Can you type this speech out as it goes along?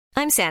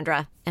I'm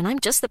Sandra, and I'm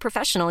just the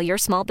professional your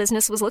small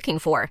business was looking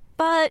for.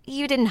 But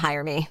you didn't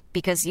hire me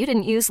because you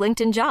didn't use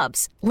LinkedIn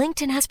Jobs.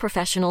 LinkedIn has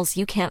professionals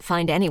you can't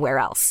find anywhere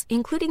else,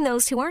 including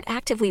those who aren't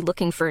actively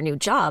looking for a new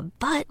job,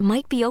 but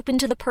might be open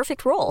to the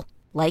perfect role,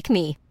 like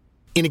me.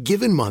 In a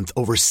given month,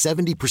 over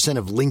 70%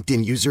 of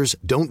LinkedIn users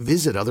don't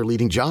visit other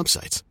leading job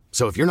sites.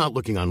 So if you're not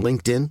looking on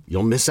LinkedIn,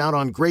 you'll miss out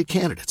on great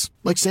candidates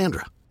like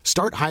Sandra.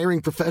 Start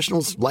hiring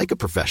professionals like a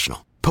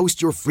professional.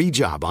 Post your free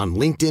job on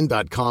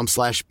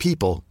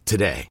linkedin.com/people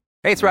today.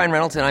 Hey, it's Ryan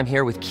Reynolds, and I'm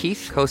here with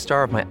Keith,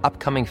 co-star of my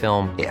upcoming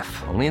film, If,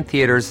 only in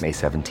theaters May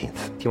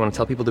 17th. Do you want to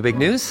tell people the big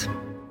news?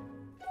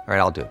 All right,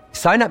 I'll do it.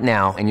 Sign up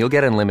now and you'll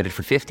get unlimited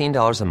for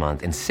 $15 a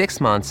month and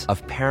 6 months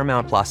of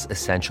Paramount Plus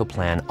Essential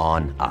Plan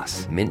on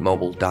us.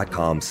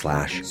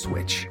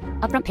 MintMobile.com/switch.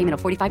 Upfront payment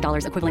of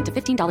 $45 equivalent to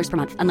 $15 per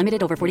month.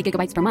 Unlimited over 40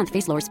 gigabytes per month.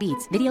 Face lower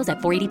speeds. Videos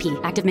at 480p.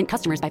 Active Mint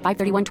customers by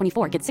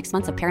 531.24 get 6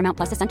 months of Paramount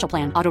Plus Essential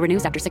Plan. Auto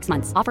renews after 6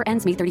 months. Offer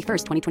ends May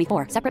 31st,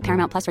 2024. Separate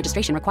Paramount Plus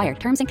registration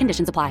required. Terms and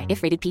conditions apply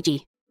if rated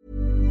PG.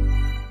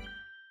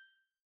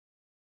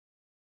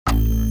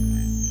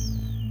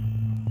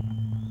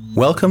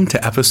 Welcome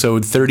to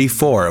episode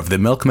 34 of The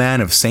Milkman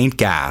of St.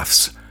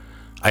 Gaff's.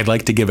 I'd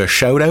like to give a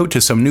shout out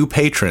to some new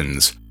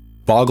patrons: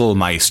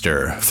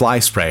 Bogglemeister, Fly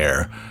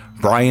Sprayer,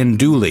 Brian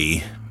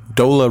Dooley,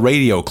 Dola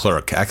Radio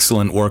Clerk,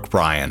 excellent work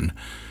Brian,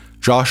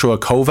 Joshua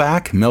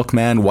Kovac,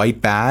 Milkman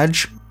White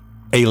Badge,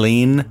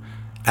 Aileen,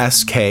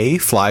 SK,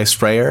 Fly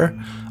Sprayer,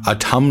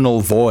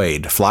 Autumnal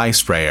Void, Fly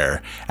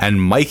Sprayer,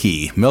 and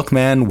Mikey,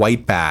 Milkman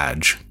White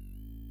Badge.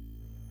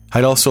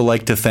 I'd also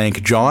like to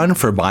thank John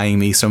for buying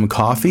me some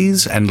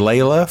coffees and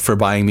Layla for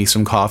buying me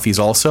some coffees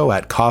also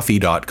at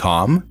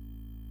coffee.com.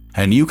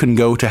 And you can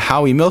go to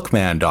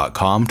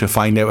howiemilkman.com to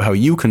find out how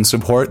you can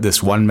support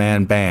this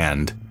one-man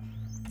band.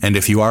 And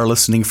if you are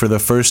listening for the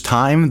first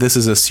time, this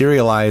is a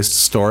serialized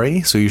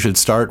story, so you should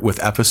start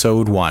with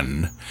episode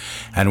 1.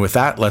 And with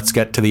that, let's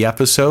get to the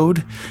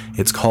episode.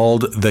 It's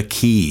called The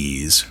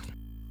Keys.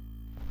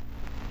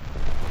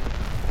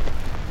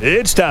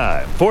 It's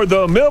time for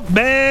The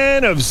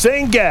Milkman of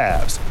St.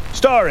 Gaff's,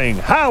 starring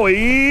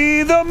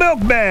Howie the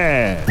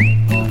Milkman.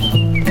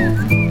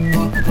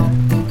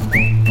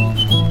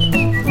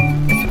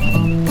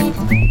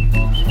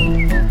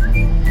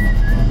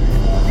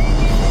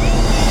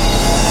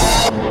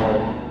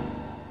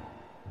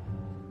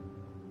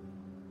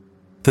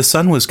 The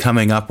sun was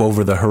coming up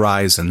over the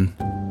horizon.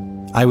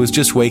 I was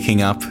just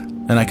waking up,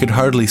 and I could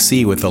hardly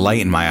see with the light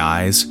in my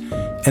eyes,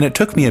 and it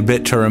took me a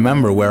bit to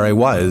remember where I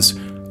was,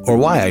 or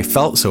why I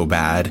felt so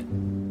bad.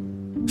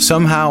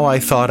 Somehow I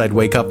thought I'd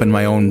wake up in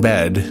my own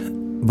bed,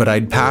 but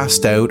I'd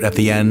passed out at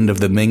the end of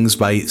the Mings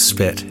Bight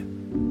spit.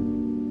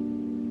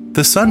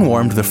 The sun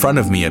warmed the front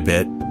of me a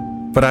bit,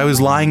 but I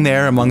was lying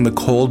there among the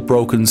cold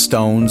broken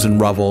stones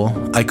and rubble.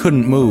 I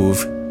couldn't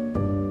move.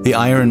 The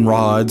iron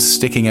rods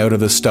sticking out of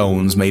the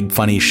stones made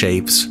funny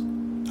shapes.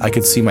 I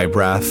could see my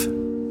breath.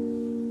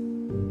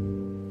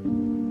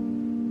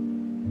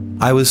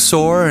 I was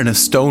sore and a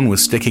stone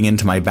was sticking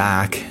into my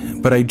back,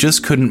 but I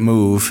just couldn't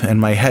move and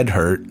my head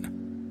hurt.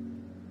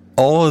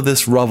 All of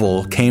this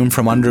rubble came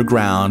from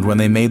underground when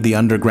they made the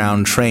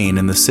underground train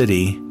in the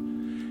city.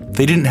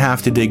 They didn't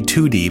have to dig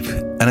too deep,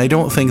 and I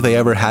don't think they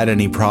ever had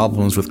any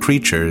problems with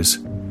creatures.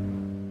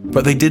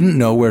 But they didn't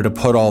know where to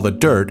put all the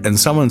dirt, and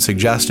someone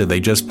suggested they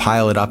just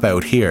pile it up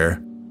out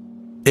here.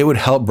 It would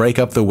help break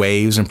up the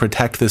waves and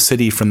protect the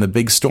city from the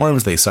big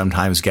storms they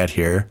sometimes get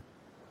here.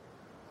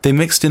 They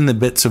mixed in the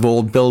bits of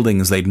old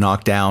buildings they'd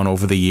knocked down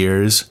over the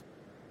years.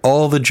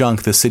 All the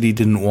junk the city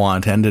didn't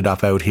want ended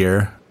up out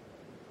here.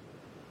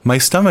 My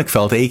stomach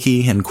felt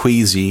achy and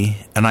queasy,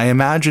 and I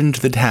imagined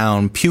the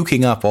town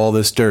puking up all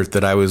this dirt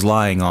that I was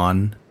lying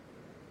on.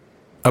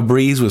 A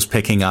breeze was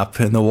picking up,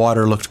 and the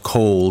water looked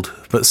cold,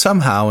 but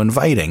somehow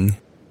inviting.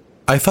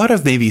 I thought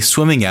of maybe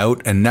swimming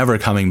out and never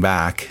coming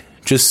back,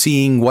 just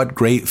seeing what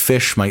great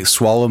fish might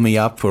swallow me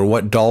up or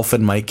what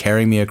dolphin might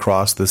carry me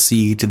across the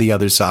sea to the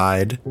other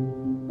side.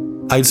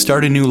 I'd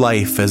start a new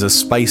life as a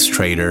spice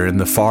trader in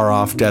the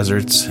far-off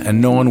deserts,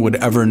 and no one would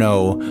ever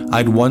know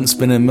I'd once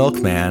been a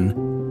milkman,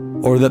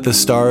 or that the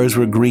stars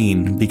were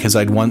green because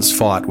I'd once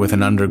fought with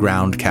an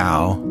underground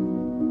cow.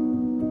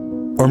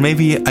 Or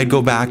maybe I'd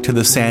go back to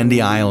the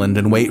sandy island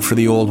and wait for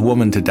the old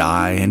woman to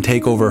die and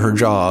take over her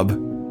job.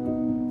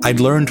 I'd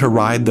learn to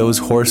ride those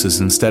horses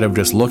instead of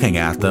just looking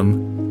at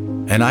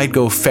them, and I'd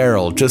go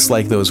feral just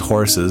like those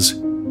horses.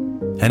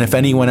 And if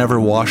anyone ever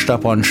washed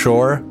up on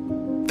shore,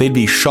 they'd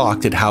be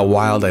shocked at how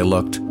wild I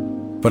looked,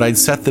 but I'd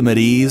set them at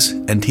ease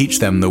and teach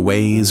them the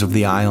ways of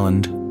the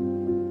island.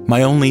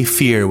 My only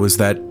fear was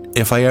that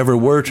if I ever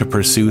were to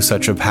pursue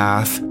such a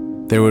path,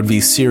 there would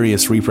be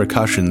serious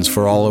repercussions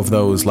for all of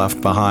those left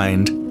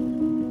behind.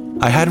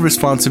 I had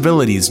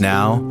responsibilities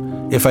now.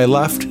 If I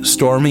left,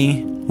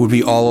 Stormy would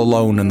be all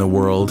alone in the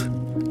world,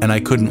 and I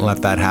couldn't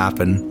let that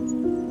happen.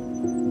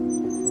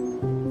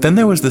 Then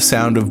there was the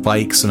sound of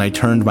bikes, and I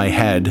turned my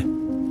head.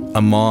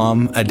 A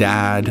mom, a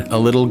dad, a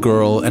little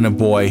girl, and a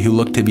boy who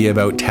looked to be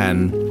about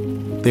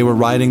 10. They were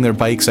riding their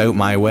bikes out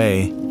my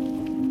way.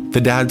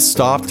 The dad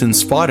stopped and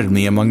spotted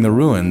me among the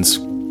ruins.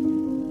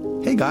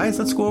 "Hey guys,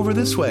 let's go over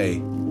this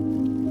way."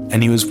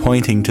 And he was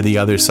pointing to the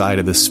other side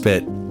of the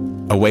spit,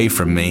 away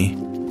from me.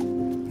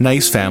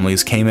 Nice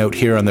families came out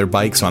here on their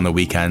bikes on the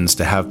weekends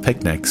to have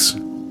picnics.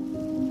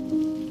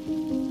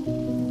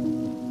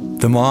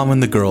 The mom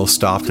and the girl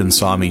stopped and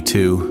saw me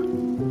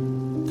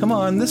too. "Come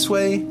on, this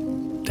way,"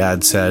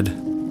 Dad said.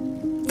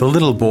 The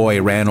little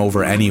boy ran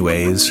over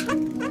anyways.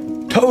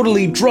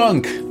 "Totally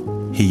drunk,"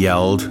 he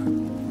yelled.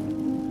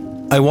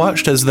 I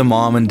watched as the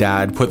mom and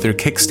dad put their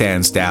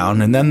kickstands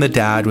down, and then the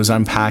dad was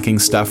unpacking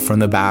stuff from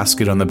the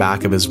basket on the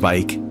back of his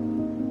bike.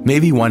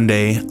 Maybe one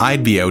day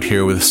I'd be out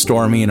here with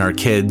Stormy and our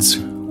kids,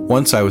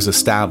 once I was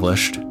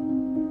established.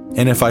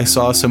 And if I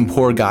saw some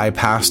poor guy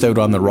passed out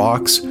on the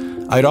rocks,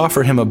 I'd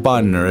offer him a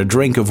bun or a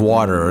drink of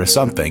water or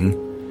something.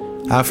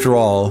 After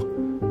all,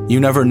 you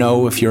never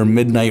know if your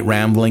midnight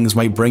ramblings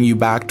might bring you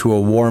back to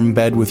a warm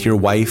bed with your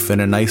wife in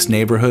a nice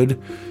neighborhood,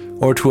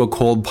 or to a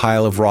cold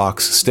pile of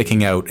rocks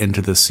sticking out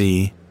into the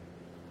sea.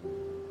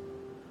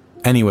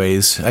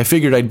 Anyways, I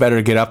figured I'd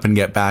better get up and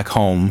get back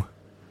home.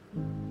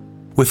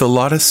 With a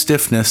lot of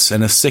stiffness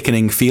and a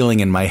sickening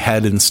feeling in my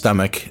head and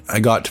stomach, I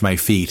got to my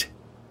feet.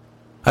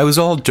 I was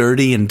all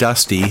dirty and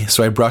dusty,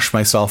 so I brushed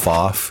myself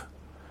off.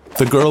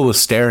 The girl was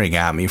staring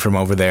at me from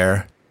over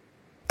there.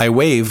 I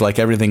waved like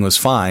everything was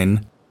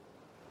fine.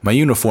 My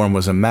uniform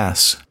was a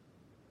mess.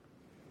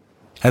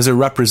 As a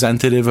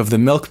representative of the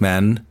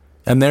milkmen,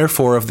 and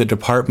therefore of the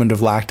Department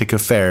of Lactic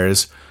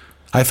Affairs,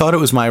 I thought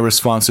it was my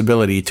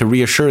responsibility to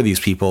reassure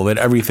these people that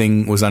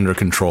everything was under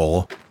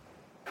control.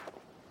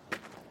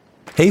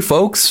 "Hey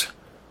folks,"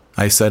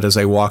 I said as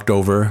I walked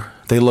over.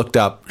 They looked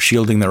up,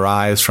 shielding their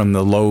eyes from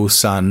the low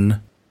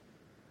sun.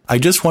 "I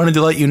just wanted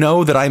to let you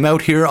know that I'm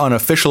out here on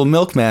official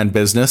milkman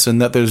business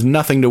and that there's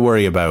nothing to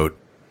worry about."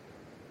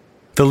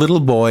 The little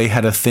boy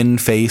had a thin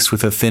face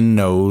with a thin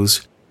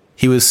nose.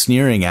 He was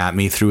sneering at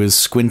me through his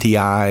squinty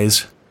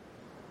eyes.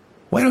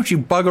 "Why don't you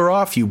bugger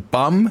off, you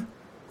bum?"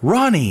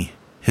 "Ronnie!"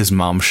 his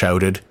mom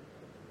shouted.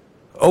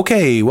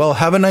 "Okay, well,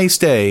 have a nice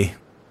day."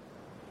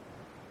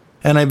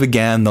 And I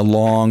began the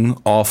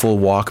long, awful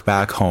walk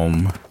back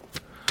home.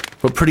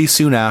 But pretty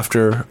soon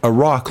after, a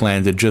rock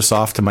landed just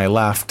off to my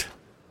left.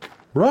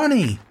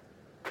 "Ronnie!"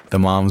 the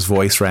mom's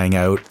voice rang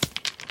out.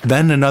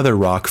 Then another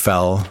rock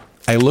fell.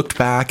 I looked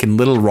back and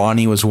little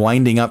Ronnie was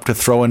winding up to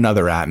throw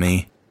another at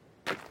me.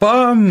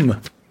 "Bum!"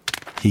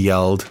 he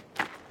yelled.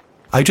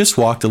 I just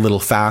walked a little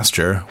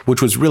faster,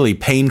 which was really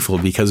painful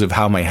because of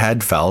how my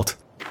head felt.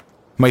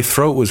 My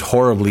throat was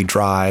horribly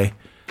dry.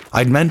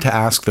 I'd meant to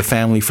ask the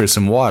family for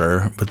some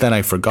water, but then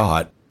I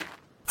forgot.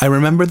 I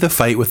remembered the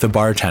fight with the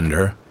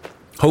bartender.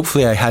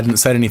 Hopefully I hadn't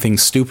said anything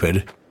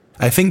stupid.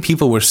 I think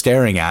people were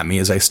staring at me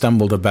as I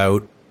stumbled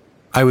about.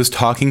 I was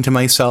talking to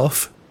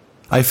myself.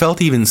 I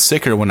felt even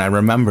sicker when I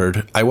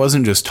remembered I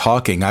wasn't just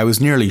talking, I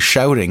was nearly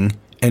shouting,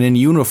 and in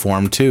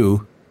uniform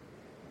too.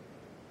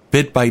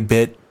 Bit by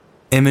bit,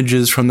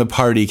 images from the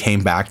party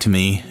came back to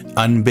me,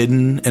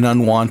 unbidden and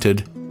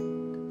unwanted.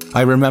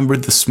 I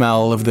remembered the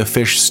smell of the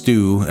fish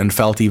stew and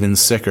felt even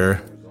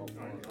sicker.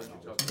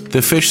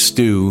 The fish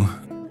stew,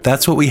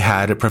 that's what we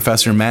had at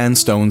Professor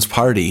Manstone's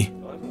party.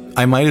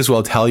 I might as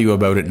well tell you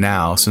about it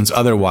now, since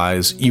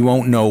otherwise you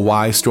won't know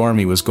why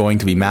Stormy was going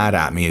to be mad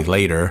at me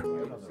later.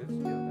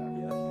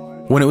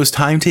 When it was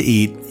time to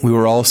eat, we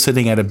were all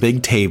sitting at a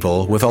big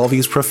table with all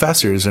these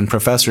professors and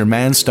Professor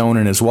Manstone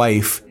and his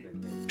wife.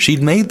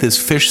 She'd made this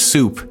fish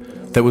soup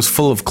that was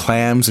full of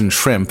clams and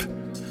shrimp,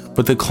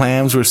 but the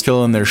clams were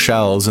still in their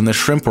shells and the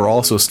shrimp were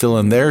also still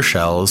in their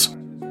shells.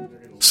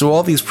 So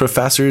all these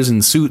professors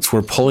in suits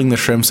were pulling the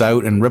shrimps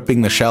out and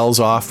ripping the shells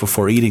off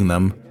before eating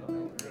them.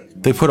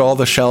 They put all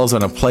the shells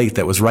on a plate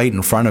that was right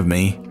in front of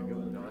me.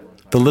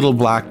 The little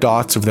black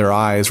dots of their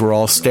eyes were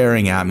all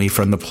staring at me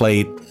from the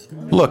plate.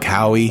 "Look,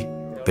 Howie,"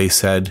 they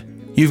said,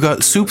 "you've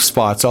got soup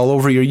spots all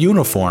over your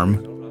uniform."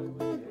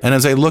 And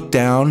as I looked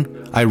down,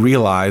 I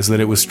realized that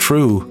it was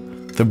true.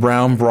 The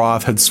brown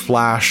broth had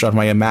splashed on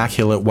my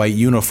immaculate white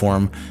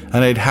uniform,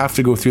 and I'd have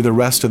to go through the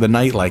rest of the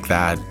night like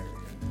that.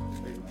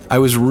 I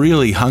was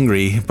really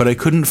hungry, but I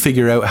couldn't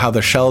figure out how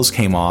the shells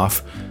came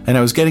off, and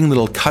I was getting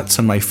little cuts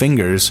on my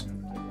fingers.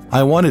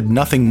 I wanted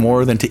nothing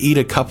more than to eat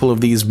a couple of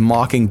these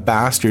mocking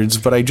bastards,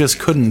 but I just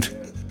couldn't.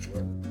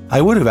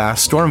 I would have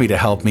asked Stormy to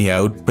help me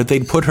out, but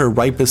they'd put her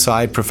right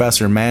beside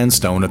Professor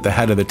Manstone at the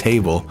head of the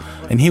table,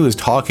 and he was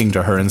talking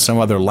to her in some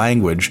other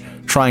language,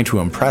 trying to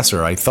impress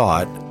her, I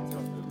thought.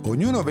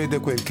 Ognuno vede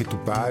quel che tu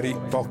pari,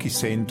 pochi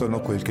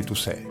sentono quel che tu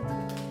sei.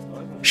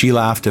 She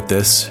laughed at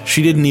this.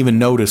 She didn't even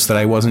notice that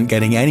I wasn't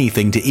getting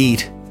anything to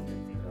eat,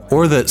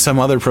 or that some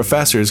other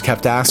professors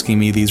kept asking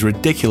me these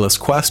ridiculous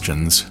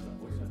questions.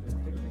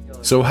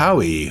 "So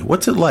Howie,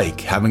 what's it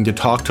like having to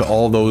talk to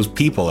all those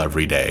people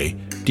every day?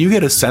 Do you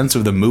get a sense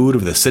of the mood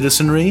of the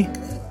citizenry?"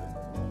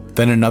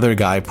 Then another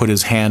guy put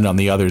his hand on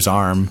the other's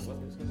arm.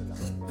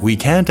 "We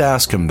can't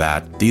ask him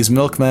that. These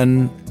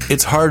milkmen,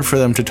 it's hard for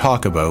them to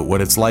talk about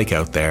what it's like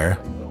out there."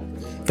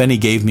 Then he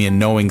gave me a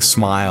knowing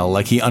smile,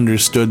 like he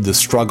understood the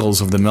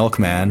struggles of the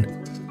milkman.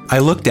 I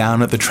looked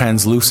down at the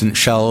translucent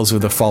shells of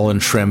the fallen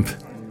shrimp.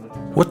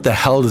 "What the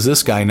hell does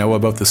this guy know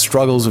about the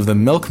struggles of the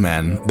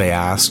milkmen?" they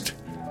asked.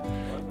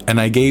 And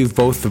I gave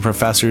both the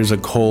professors a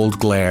cold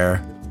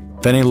glare.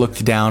 Then I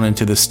looked down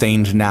into the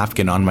stained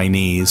napkin on my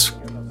knees.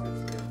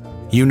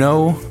 "You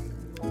know,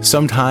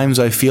 sometimes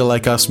I feel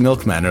like us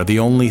milkmen are the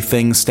only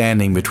thing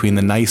standing between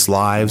the nice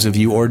lives of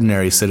you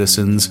ordinary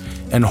citizens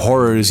and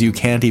horrors you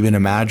can't even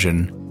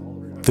imagine."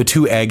 The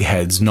two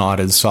eggheads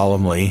nodded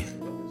solemnly.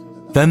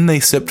 Then they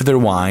sipped their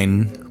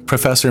wine.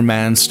 Professor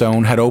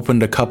Manstone had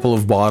opened a couple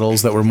of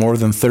bottles that were more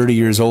than 30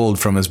 years old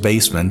from his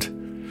basement.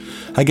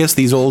 I guess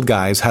these old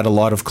guys had a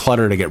lot of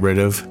clutter to get rid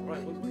of.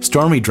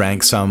 Stormy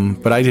drank some,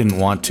 but I didn't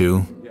want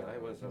to.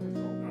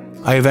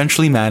 I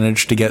eventually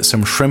managed to get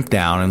some shrimp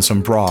down and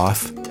some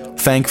broth.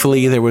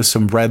 Thankfully, there was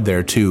some bread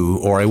there too,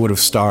 or I would have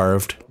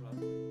starved.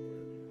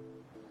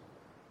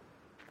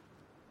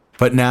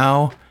 But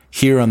now,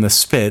 here on the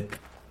spit,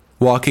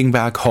 walking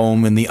back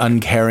home in the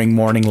uncaring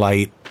morning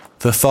light,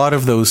 the thought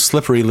of those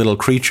slippery little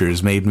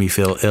creatures made me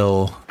feel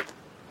ill.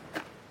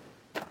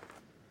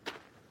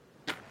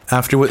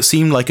 After what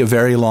seemed like a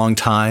very long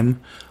time,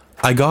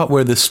 I got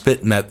where the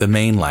spit met the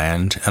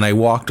mainland, and I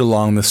walked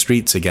along the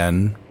streets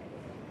again.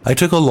 I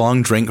took a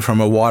long drink from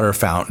a water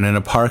fountain in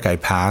a park I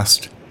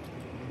passed.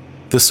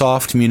 The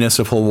soft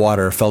municipal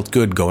water felt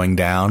good going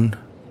down.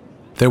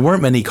 There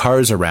weren't many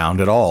cars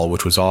around at all,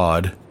 which was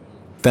odd.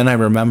 Then I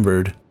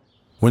remembered.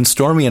 When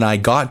Stormy and I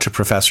got to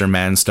Professor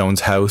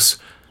Manstone's house,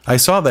 I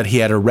saw that he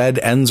had a red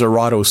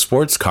Enzerado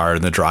sports car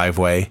in the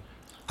driveway.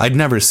 I'd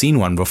never seen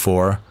one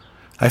before.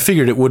 I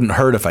figured it wouldn't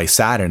hurt if I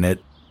sat in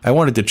it. I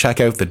wanted to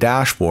check out the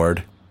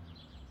dashboard.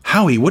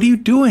 "Howie, what are you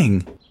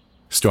doing?"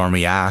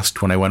 Stormy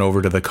asked when I went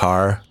over to the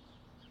car.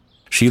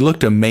 She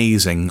looked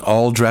amazing,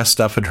 all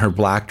dressed up in her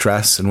black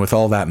dress and with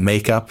all that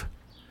makeup.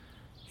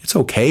 "It's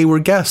okay, we're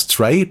guests,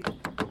 right?"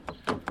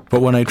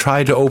 But when I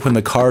tried to open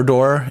the car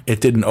door,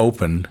 it didn't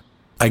open.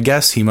 I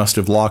guess he must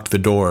have locked the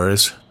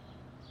doors.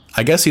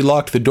 "I guess he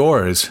locked the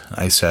doors,"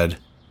 I said.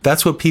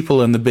 "That's what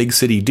people in the big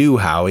city do,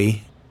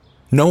 Howie.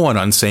 No one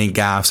on St.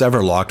 Gaff's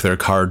ever locked their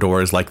car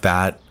doors like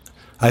that."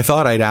 I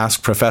thought I'd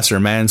ask Professor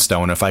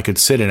Manstone if I could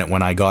sit in it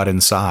when I got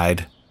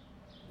inside.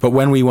 But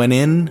when we went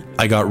in,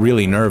 I got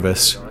really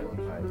nervous.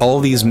 All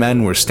these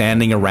men were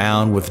standing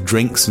around with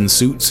drinks and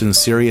suits and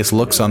serious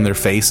looks on their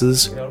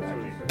faces.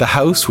 The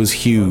house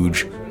was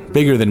huge,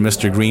 bigger than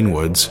Mr.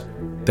 Greenwood's.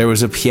 There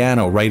was a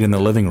piano right in the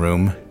living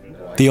room.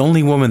 The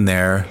only woman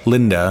there,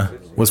 Linda,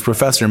 was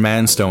Professor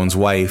Manstone's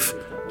wife,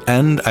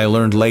 and I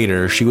learned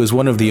later she was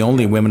one of the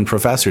only women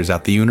professors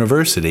at the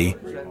university.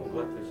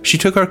 She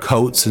took our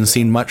coats and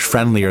seemed much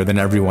friendlier than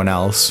everyone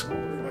else.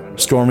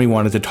 Stormy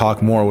wanted to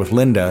talk more with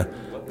Linda,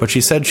 but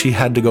she said she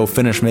had to go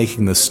finish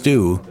making the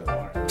stew.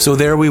 So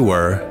there we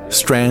were,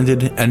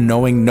 stranded and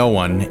knowing no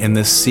one in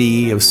this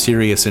sea of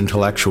serious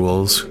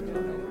intellectuals.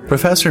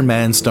 Professor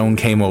Manstone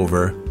came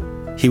over.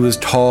 He was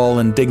tall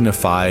and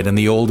dignified and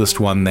the oldest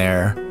one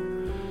there.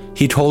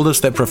 He told us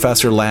that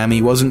Professor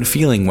Lammy wasn't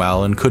feeling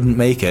well and couldn't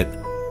make it.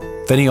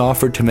 Then he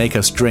offered to make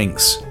us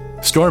drinks.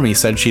 Stormy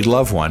said she'd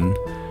love one,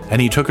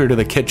 and he took her to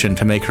the kitchen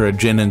to make her a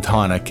gin and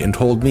tonic and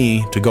told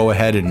me to go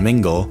ahead and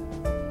mingle.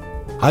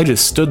 I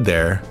just stood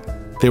there.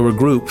 There were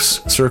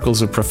groups,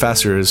 circles of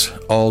professors,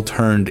 all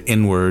turned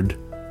inward.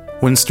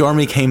 When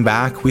Stormy came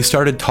back, we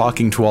started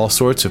talking to all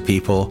sorts of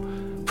people,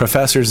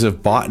 professors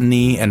of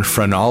botany and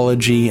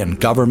phrenology and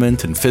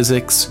government and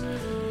physics.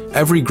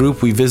 Every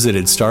group we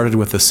visited started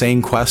with the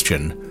same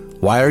question,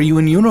 "Why are you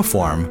in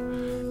uniform?"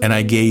 And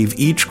I gave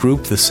each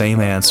group the same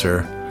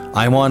answer.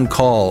 "I'm on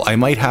call. I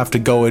might have to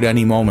go at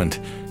any moment.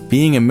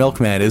 Being a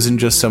milkman isn't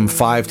just some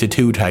 5 to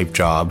 2 type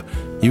job.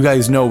 You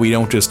guys know we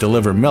don't just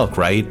deliver milk,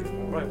 right?"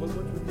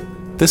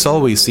 This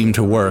always seemed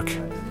to work.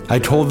 I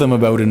told them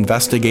about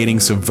investigating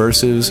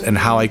subversives and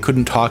how I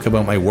couldn't talk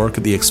about my work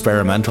at the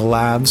experimental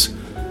labs.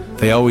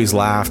 They always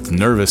laughed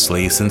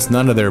nervously since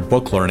none of their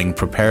book learning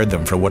prepared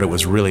them for what it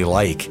was really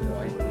like.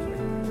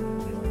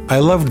 I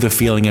loved the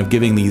feeling of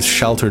giving these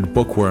sheltered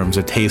bookworms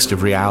a taste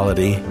of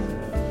reality.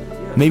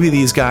 Maybe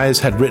these guys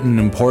had written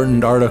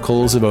important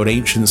articles about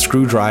ancient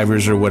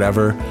screwdrivers or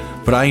whatever,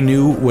 but I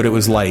knew what it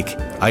was like.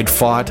 I'd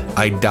fought,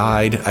 I'd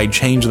died, I'd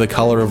changed the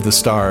color of the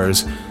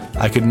stars.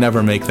 I could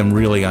never make them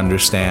really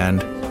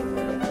understand.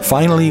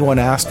 Finally, one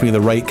asked me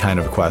the right kind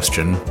of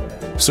question.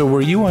 "So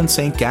were you on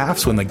St.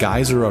 Gaff's when the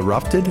geyser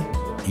erupted?"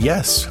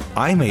 "Yes,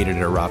 I made it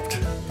erupt."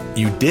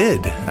 "You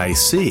did, I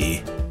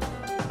see.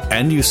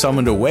 And you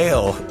summoned a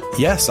whale."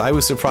 "Yes, I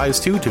was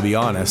surprised too, to be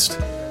honest."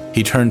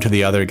 He turned to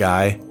the other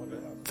guy.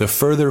 "The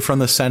further from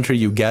the center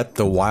you get,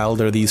 the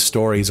wilder these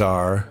stories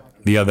are."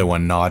 The other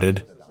one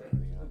nodded.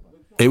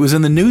 "It was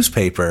in the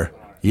newspaper."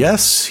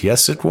 Yes,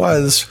 it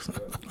was."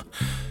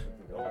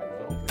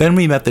 Then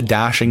we met the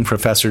dashing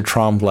Professor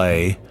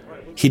Tremblay.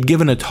 He'd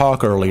given a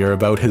talk earlier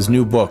about his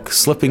new book,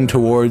 Slipping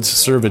Towards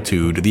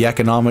Servitude, The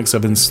Economics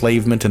of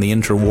Enslavement in the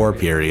Interwar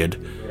Period.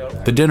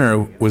 The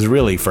dinner was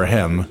really for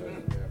him.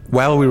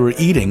 While we were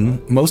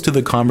eating, most of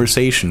the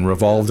conversation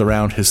revolved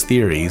around his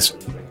theories.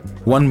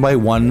 One by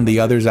one, the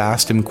others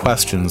asked him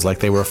questions like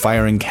they were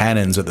firing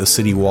cannons at the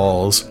city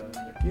walls.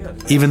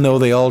 Even though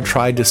they all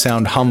tried to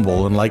sound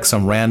humble and like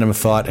some random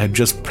thought had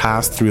just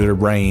passed through their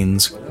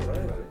brains.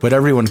 But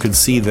everyone could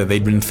see that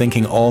they'd been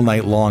thinking all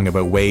night long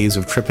about ways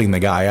of tripping the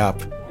guy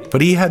up.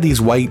 But he had these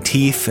white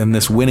teeth and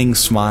this winning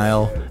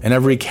smile, and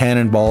every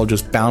cannonball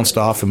just bounced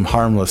off him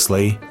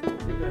harmlessly.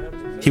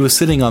 He was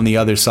sitting on the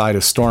other side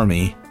of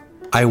Stormy.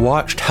 I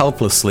watched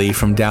helplessly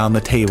from down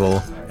the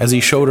table as he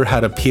showed her how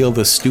to peel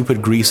the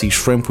stupid greasy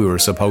shrimp we were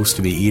supposed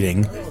to be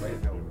eating.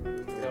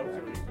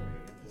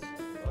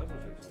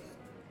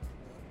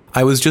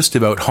 I was just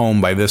about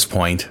home by this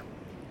point.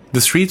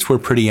 The streets were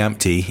pretty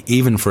empty,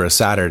 even for a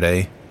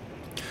Saturday.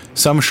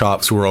 Some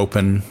shops were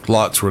open,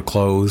 lots were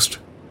closed.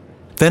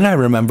 Then I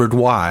remembered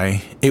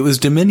why. It was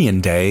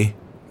Dominion Day,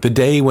 the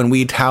day when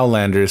we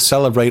Taulanders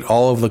celebrate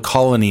all of the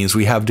colonies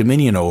we have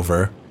dominion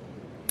over.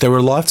 There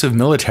were lots of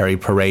military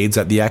parades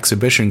at the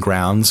exhibition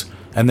grounds,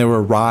 and there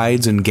were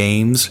rides and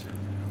games.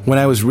 When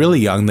I was really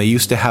young, they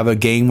used to have a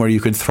game where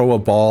you could throw a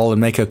ball and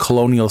make a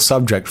colonial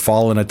subject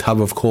fall in a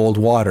tub of cold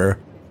water.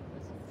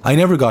 I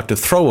never got to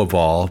throw a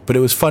ball, but it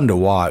was fun to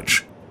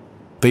watch.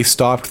 They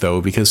stopped,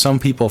 though, because some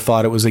people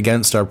thought it was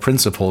against our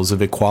principles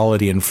of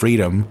equality and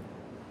freedom.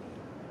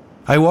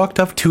 I walked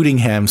up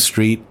Tootingham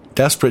Street,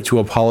 desperate to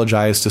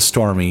apologize to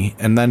Stormy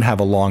and then have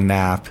a long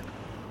nap.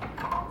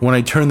 When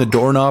I turned the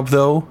doorknob,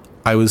 though,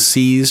 I was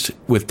seized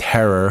with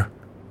terror.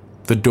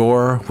 The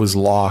door was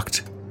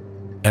locked,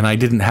 and I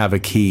didn't have a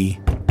key.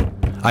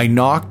 I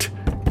knocked,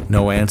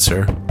 no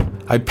answer.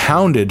 I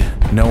pounded,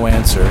 no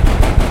answer.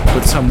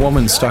 But some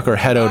woman stuck her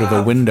head out of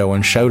a window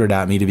and shouted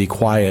at me to be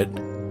quiet.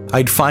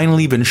 I'd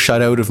finally been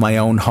shut out of my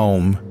own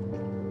home.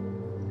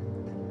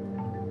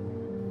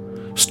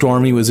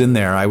 Stormy was in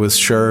there, I was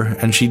sure,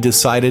 and she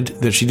decided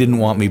that she didn't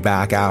want me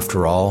back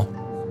after all.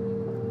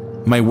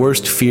 My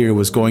worst fear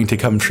was going to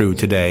come true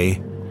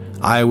today.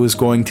 I was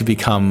going to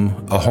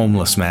become a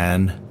homeless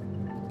man,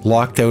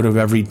 locked out of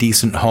every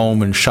decent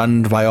home and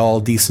shunned by all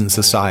decent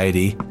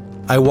society.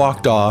 I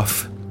walked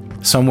off.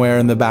 Somewhere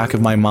in the back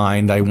of my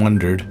mind, I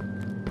wondered.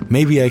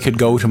 Maybe I could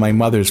go to my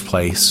mother's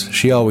place.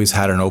 She always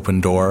had an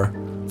open door.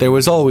 There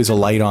was always a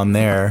light on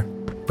there.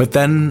 But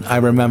then I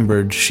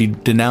remembered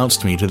she'd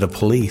denounced me to the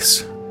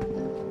police.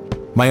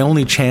 My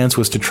only chance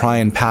was to try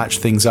and patch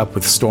things up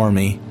with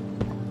Stormy.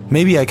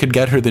 Maybe I could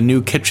get her the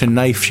new kitchen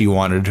knife she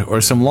wanted,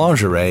 or some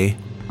lingerie.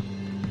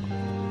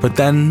 But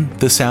then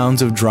the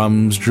sounds of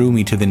drums drew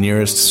me to the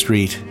nearest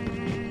street.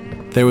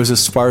 There was a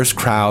sparse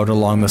crowd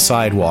along the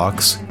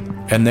sidewalks,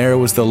 and there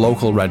was the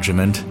local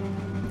regiment.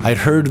 I'd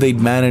heard they'd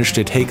managed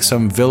to take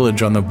some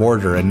village on the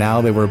border, and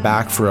now they were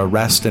back for a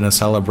rest and a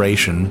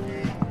celebration.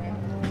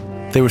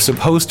 They were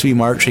supposed to be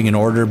marching in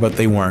order, but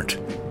they weren't.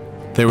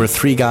 There were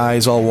 3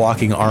 guys all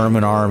walking arm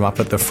in arm up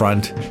at the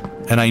front,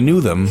 and I knew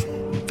them.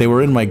 They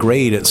were in my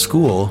grade at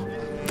school.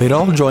 They'd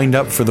all joined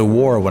up for the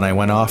war when I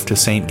went off to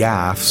St.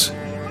 Gaff's.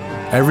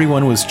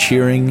 Everyone was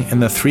cheering,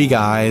 and the 3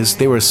 guys,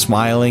 they were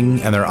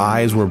smiling and their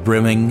eyes were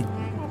brimming.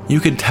 You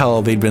could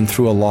tell they'd been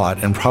through a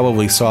lot and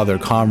probably saw their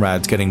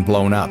comrades getting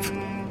blown up.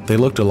 They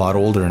looked a lot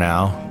older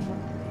now.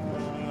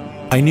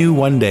 I knew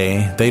one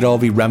day they'd all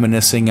be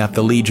reminiscing at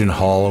the Legion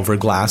Hall over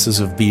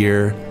glasses of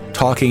beer,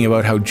 talking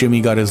about how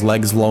Jimmy got his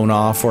legs blown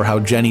off or how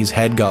Jenny's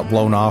head got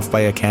blown off by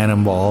a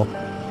cannonball.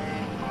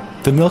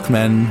 The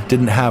milkmen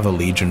didn't have a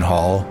Legion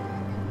Hall.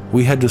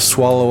 We had to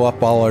swallow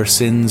up all our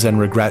sins and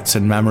regrets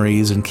and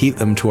memories and keep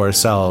them to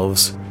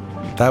ourselves.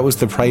 That was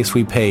the price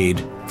we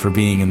paid for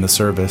being in the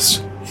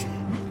service.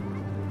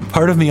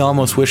 Part of me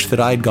almost wished that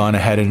I'd gone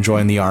ahead and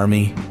joined the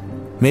army.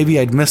 Maybe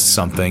I'd missed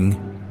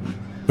something.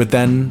 But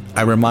then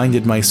I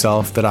reminded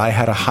myself that I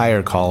had a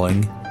higher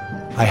calling.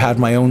 I had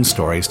my own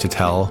stories to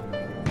tell.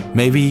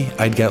 Maybe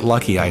I'd get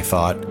lucky, I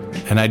thought,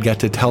 and I'd get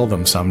to tell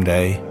them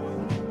someday.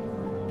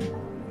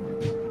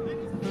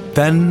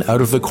 Then,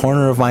 out of the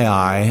corner of my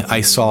eye,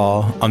 I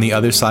saw, on the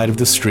other side of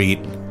the street,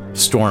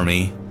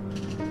 Stormy.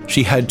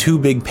 She had 2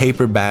 big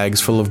paper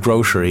bags full of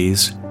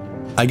groceries.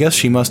 I guess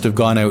she must have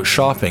gone out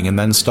shopping and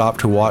then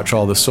stopped to watch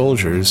all the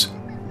soldiers.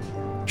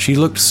 She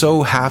looked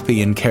so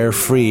happy and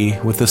carefree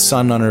with the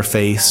sun on her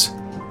face.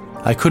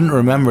 I couldn't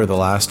remember the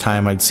last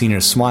time I'd seen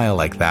her smile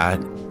like that.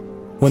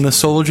 When the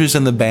soldiers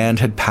and the band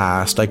had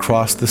passed, I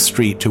crossed the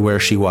street to where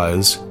she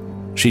was.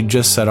 She'd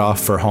just set off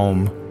for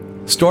home.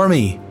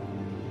 "Stormy!"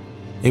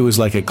 It was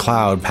like a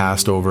cloud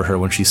passed over her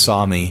when she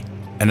saw me,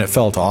 and it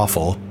felt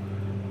awful.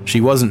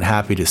 She wasn't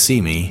happy to see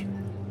me.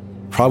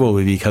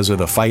 Probably because of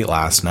the fight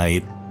last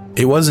night.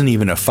 It wasn't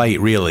even a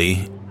fight,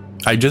 really.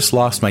 I just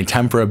lost my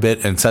temper a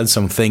bit and said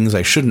some things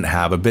I shouldn't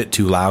have a bit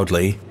too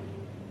loudly.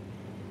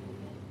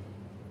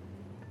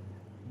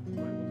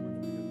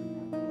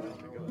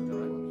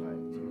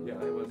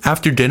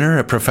 After dinner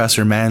at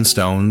Professor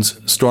Manstone's,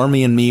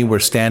 Stormy and me were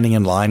standing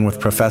in line with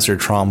Professor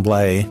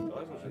Tremblay.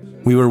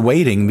 We were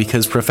waiting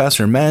because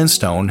Professor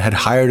Manstone had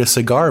hired a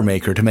cigar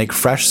maker to make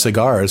fresh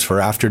cigars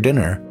for after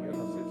dinner.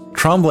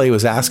 Tremblay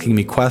was asking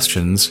me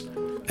questions.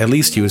 At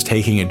least he was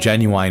taking a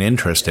genuine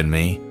interest in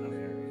me.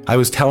 I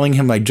was telling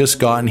him I'd just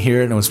gotten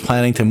here and was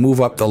planning to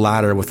move up the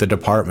ladder with the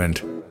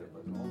department.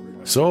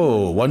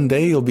 So, one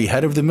day you'll be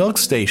head of the milk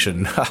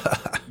station.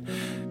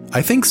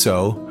 I think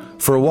so,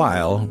 for a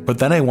while, but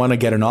then I want to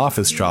get an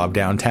office job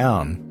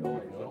downtown.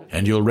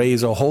 And you'll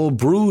raise a whole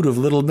brood of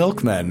little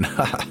milkmen.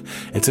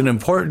 It's an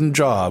important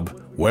job.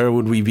 Where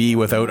would we be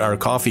without our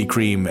coffee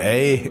cream,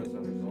 eh?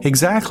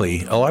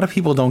 Exactly. A lot of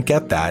people don't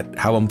get that,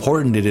 how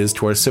important it is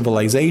to our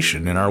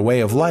civilization and our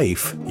way of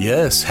life.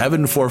 Yes,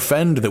 heaven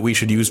forfend that we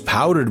should use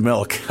powdered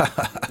milk.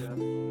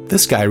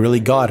 This guy really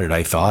got it,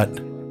 I thought.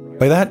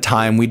 By that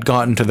time, we'd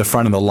gotten to the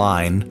front of the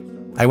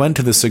line. I went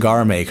to the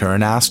cigar maker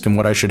and asked him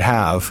what I should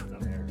have.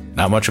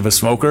 Not much of a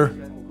smoker?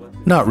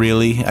 Not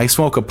really. I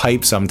smoke a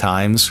pipe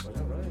sometimes.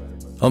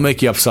 I'll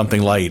make you up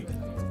something light.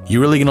 You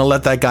really gonna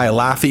let that guy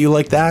laugh at you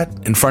like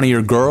that? In front of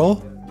your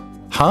girl?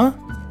 Huh?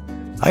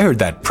 I heard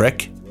that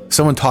prick.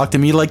 Someone talked to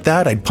me like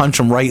that, I'd punch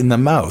him right in the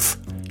mouth.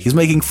 He's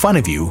making fun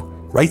of you,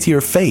 right to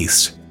your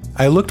face.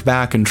 I looked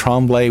back and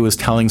Tremblay was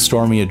telling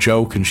Stormy a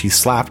joke and she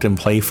slapped him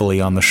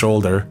playfully on the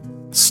shoulder.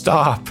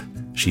 Stop,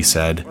 she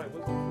said.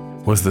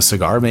 Was the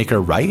cigar maker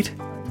right?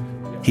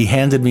 He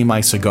handed me my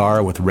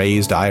cigar with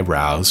raised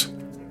eyebrows.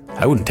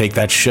 I wouldn't take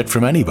that shit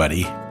from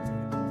anybody.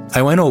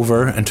 I went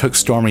over and took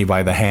Stormy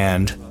by the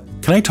hand.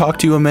 Can I talk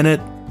to you a minute?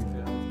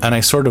 And I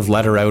sort of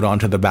led her out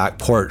onto the back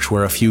porch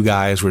where a few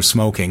guys were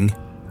smoking.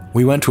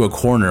 We went to a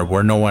corner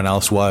where no one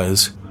else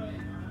was.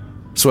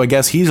 So I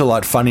guess he's a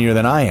lot funnier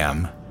than I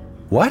am.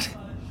 What?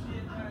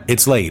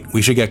 It's late.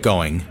 We should get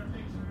going.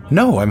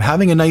 No, I'm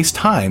having a nice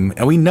time,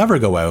 and we never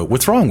go out.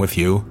 What's wrong with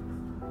you?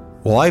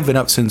 Well, I've been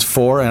up since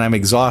 4 and I'm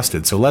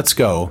exhausted, so let's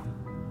go.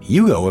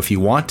 You go if you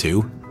want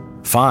to.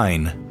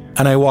 Fine.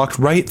 And I walked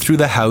right through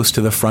the house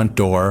to the front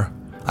door.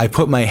 I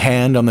put my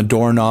hand on the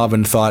doorknob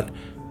and thought,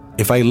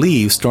 if I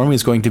leave,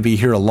 Stormy's going to be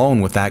here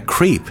alone with that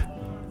creep.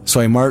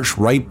 So I marched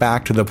right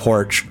back to the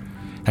porch.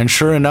 And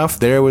sure enough,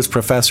 there was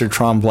Professor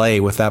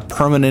Tremblay with that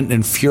permanent,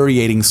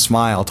 infuriating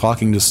smile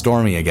talking to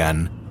Stormy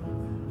again.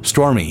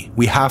 Stormy,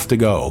 we have to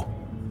go.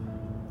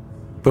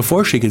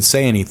 Before she could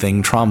say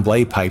anything,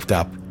 Tremblay piped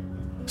up.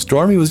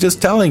 Stormy was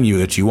just telling you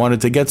that you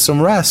wanted to get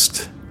some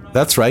rest.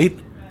 That's right.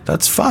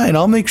 That's fine.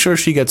 I'll make sure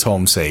she gets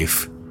home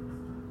safe.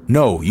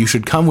 No, you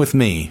should come with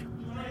me.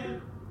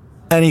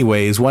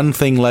 Anyways, one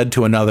thing led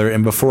to another,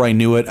 and before I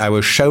knew it, I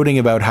was shouting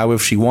about how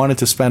if she wanted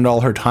to spend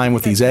all her time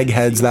with these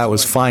eggheads, that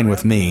was fine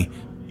with me.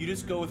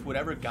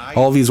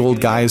 All these old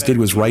guys did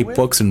was write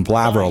books and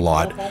blabber a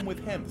lot.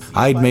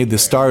 I'd made the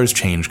stars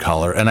change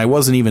color, and I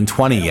wasn't even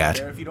 20 yet.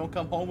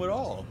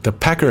 The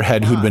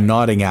peckerhead who'd been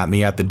nodding at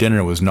me at the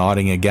dinner was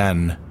nodding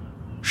again.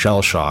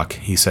 Shell shock,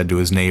 he said to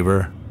his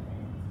neighbor.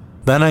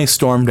 Then I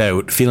stormed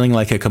out, feeling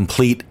like a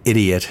complete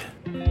idiot.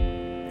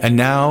 And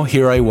now,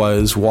 here I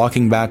was,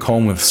 walking back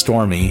home with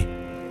Stormy.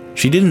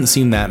 She didn't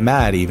seem that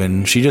mad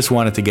even, she just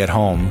wanted to get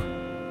home.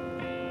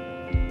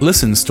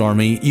 Listen,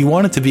 Stormy, you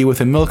wanted to be with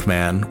a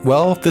milkman.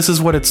 Well, this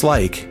is what it's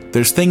like.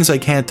 There's things I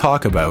can't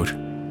talk about.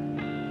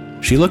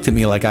 She looked at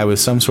me like I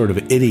was some sort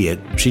of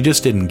idiot. She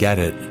just didn't get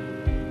it.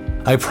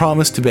 I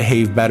promised to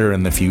behave better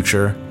in the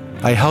future.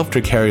 I helped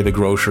her carry the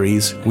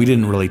groceries. We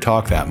didn't really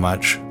talk that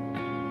much.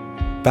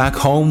 Back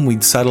home,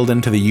 we'd settled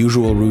into the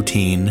usual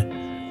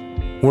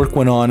routine. Work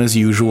went on as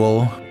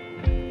usual.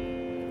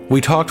 We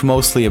talked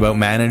mostly about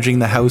managing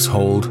the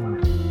household,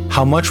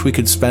 how much we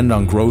could spend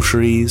on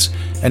groceries,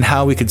 and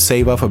how we could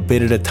save up a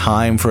bit at a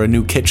time for a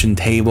new kitchen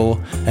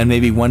table, and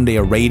maybe one day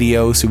a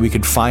radio so we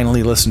could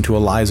finally listen to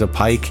Eliza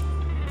Pike.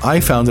 I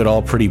found it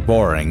all pretty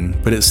boring,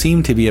 but it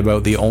seemed to be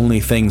about the only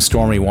thing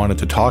Stormy wanted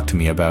to talk to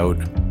me about.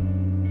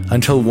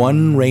 Until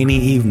one rainy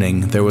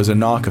evening, there was a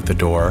knock at the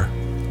door.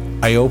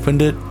 I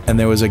opened it, and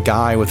there was a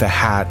guy with a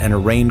hat and a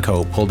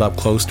raincoat pulled up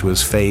close to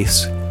his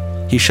face.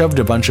 He shoved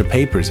a bunch of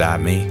papers at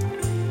me.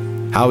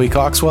 Howie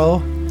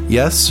Coxwell?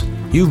 Yes?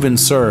 You've been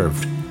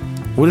served.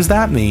 What does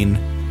that mean?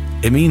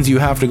 It means you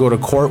have to go to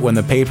court when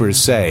the papers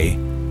say.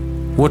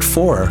 What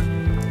for?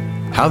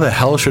 How the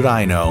hell should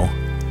I know?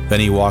 Then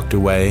he walked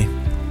away.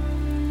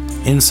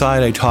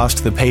 Inside, I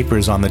tossed the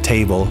papers on the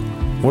table.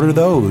 What are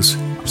those?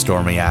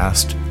 Stormy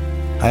asked.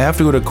 I have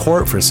to go to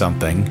court for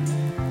something.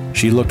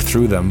 She looked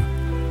through them.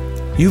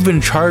 You've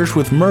been charged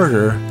with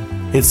murder.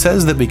 It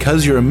says that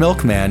because you're a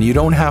milkman, you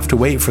don't have to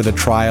wait for the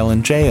trial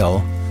in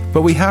jail.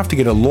 But we have to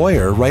get a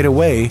lawyer right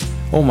away.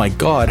 Oh my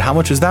God, how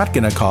much is that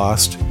going to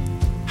cost?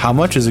 How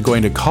much is it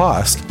going to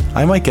cost?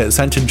 I might get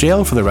sent to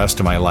jail for the rest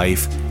of my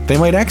life. They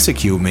might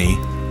execute me.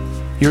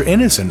 You're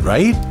innocent,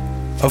 right?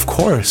 Of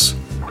course.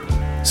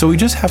 So we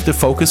just have to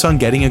focus on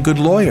getting a good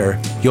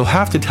lawyer. You'll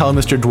have to tell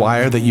Mr.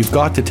 Dwyer that you've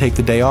got to take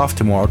the day off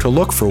tomorrow to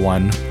look for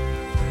one.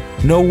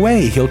 No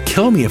way, he'll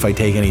kill me if I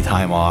take any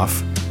time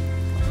off.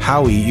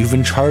 Howie, you've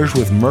been charged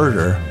with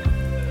murder.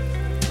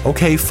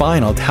 Okay,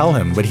 fine, I'll tell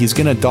him, but he's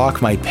gonna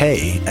dock my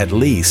pay, at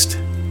least.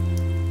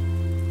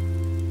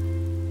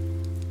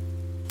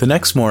 The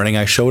next morning,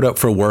 I showed up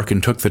for work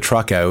and took the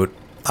truck out.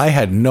 I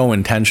had no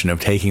intention of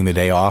taking the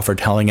day off or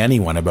telling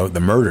anyone about the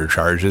murder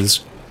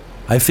charges.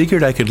 I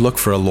figured I could look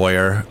for a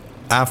lawyer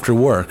after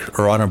work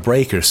or on a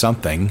break or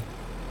something.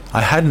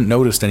 I hadn't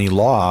noticed any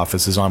law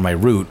offices on my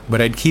route,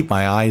 but I'd keep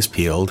my eyes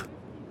peeled.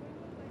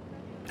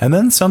 And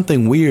then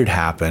something weird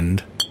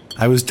happened.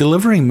 I was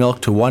delivering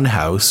milk to one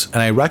house,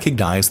 and I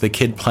recognized the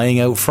kid playing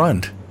out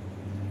front.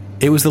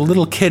 It was the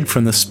little kid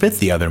from the spit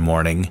the other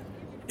morning.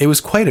 It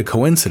was quite a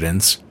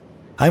coincidence.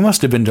 I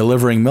must have been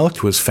delivering milk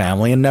to his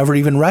family and never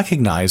even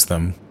recognized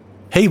them.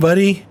 "Hey,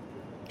 buddy."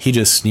 He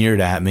just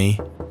sneered at me.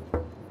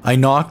 I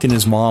knocked and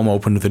his mom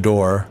opened the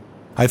door.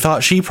 I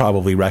thought she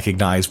probably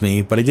recognized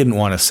me, but I didn't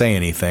want to say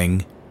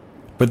anything.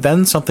 But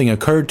then something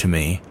occurred to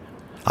me.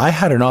 I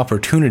had an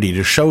opportunity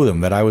to show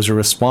them that I was a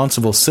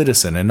responsible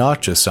citizen and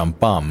not just some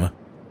bum.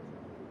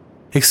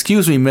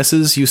 "Excuse me,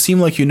 missus, you seem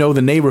like you know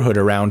the neighborhood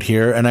around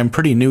here, and I'm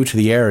pretty new to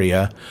the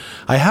area.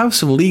 I have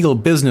some legal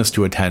business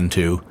to attend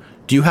to.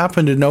 Do you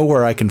happen to know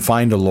where I can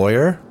find a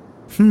lawyer?"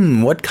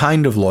 What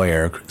kind of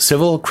lawyer?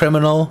 Civil?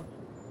 Criminal?"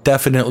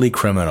 "Definitely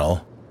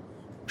criminal."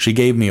 She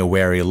gave me a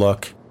wary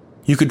look.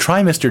 "You could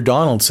try Mr.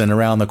 Donaldson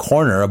around the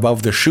corner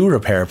above the shoe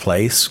repair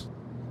place."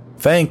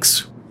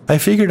 "Thanks." I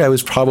figured I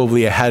was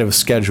probably ahead of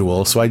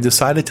schedule, so I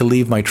decided to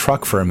leave my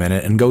truck for a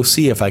minute and go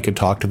see if I could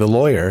talk to the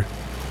lawyer.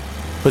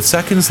 But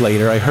seconds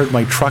later, I heard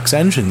my truck's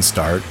engine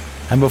start,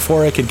 and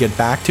before I could get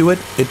back to it,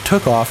 it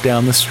took off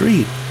down the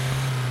street.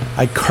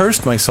 I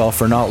cursed myself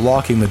for not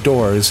locking the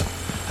doors.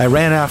 I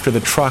ran after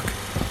the truck.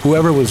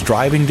 Whoever was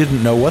driving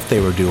didn't know what they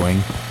were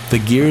doing. The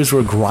gears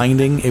were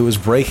grinding, it was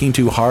braking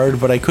too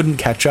hard, but I couldn't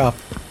catch up.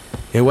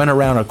 It went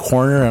around a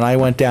corner and I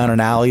went down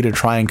an alley to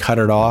try and cut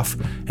it off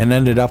and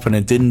ended up in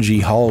a dingy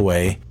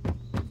hallway.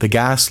 The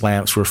gas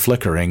lamps were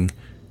flickering.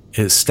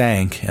 It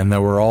stank and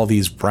there were all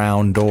these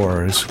brown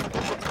doors.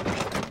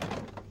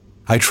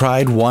 I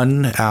tried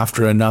one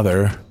after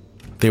another.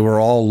 They were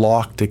all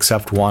locked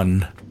except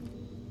one.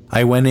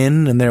 I went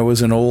in and there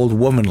was an old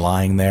woman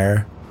lying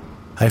there.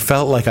 I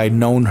felt like I'd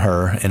known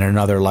her in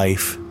another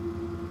life.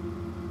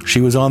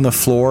 She was on the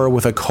floor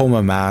with a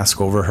coma mask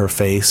over her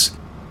face,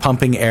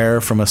 pumping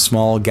air from a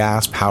small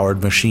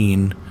gas-powered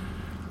machine.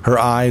 Her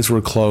eyes were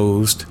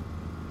closed.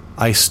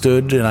 I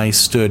stood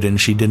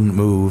and she didn't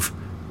move.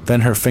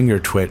 Then her finger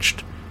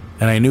twitched,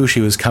 and I knew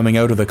she was coming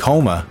out of the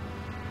coma,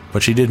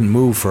 but she didn't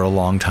move for a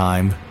long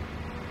time.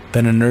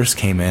 Then a nurse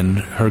came in.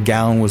 Her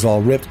gown was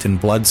all ripped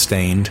and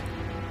blood-stained.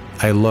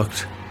 I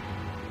looked.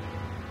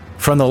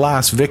 "From the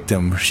last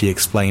victim," she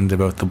explained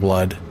about the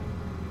blood.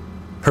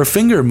 "Her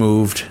finger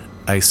moved,"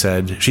 I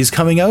said. "She's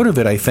coming out of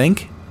it, I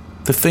think."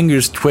 The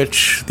fingers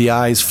twitch, the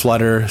eyes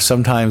flutter,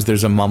 sometimes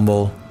there's a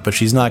mumble, but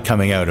she's not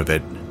coming out of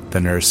it,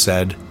 the nurse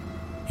said.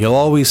 "You'll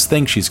always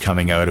think she's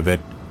coming out of it,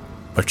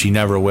 but she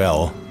never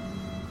will."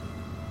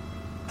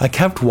 I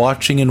kept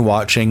watching and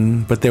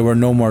watching, but there were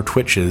no more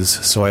twitches,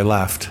 so I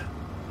left.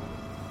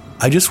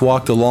 I just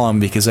walked along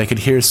because I could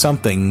hear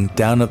something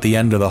down at the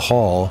end of the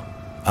hall.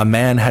 A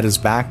man had his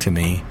back to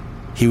me.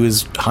 He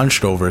was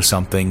hunched over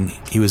something.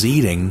 He was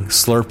eating,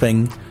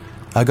 slurping.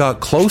 I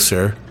got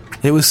closer.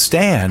 It was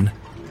Stan.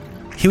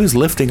 He was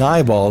lifting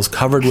eyeballs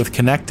covered with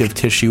connective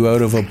tissue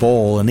out of a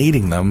bowl and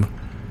eating them.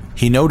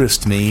 He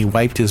noticed me,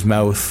 wiped his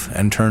mouth,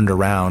 and turned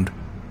around.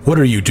 "What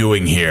are you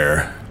doing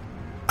here?"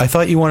 "I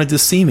thought you wanted to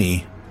see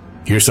me."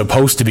 "You're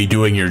supposed to be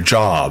doing your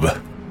job."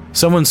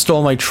 "Someone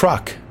stole my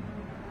truck."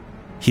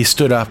 He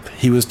stood up.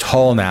 He was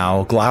tall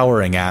now,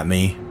 glowering at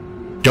me.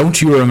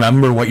 "Don't you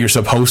remember what you're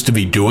supposed to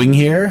be doing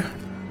here?"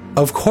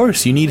 "Of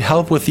course, you need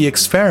help with the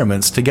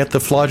experiments to get the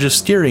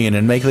phlogisterium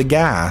and make the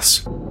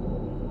gas."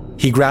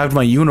 He grabbed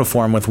my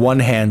uniform with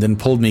one hand and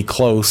pulled me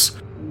close.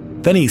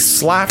 Then he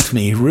slapped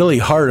me really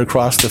hard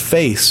across the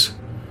face.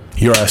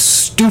 "You're a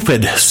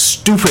stupid,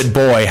 stupid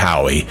boy,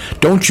 Howie.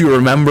 Don't you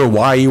remember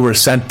why you were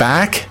sent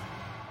back?"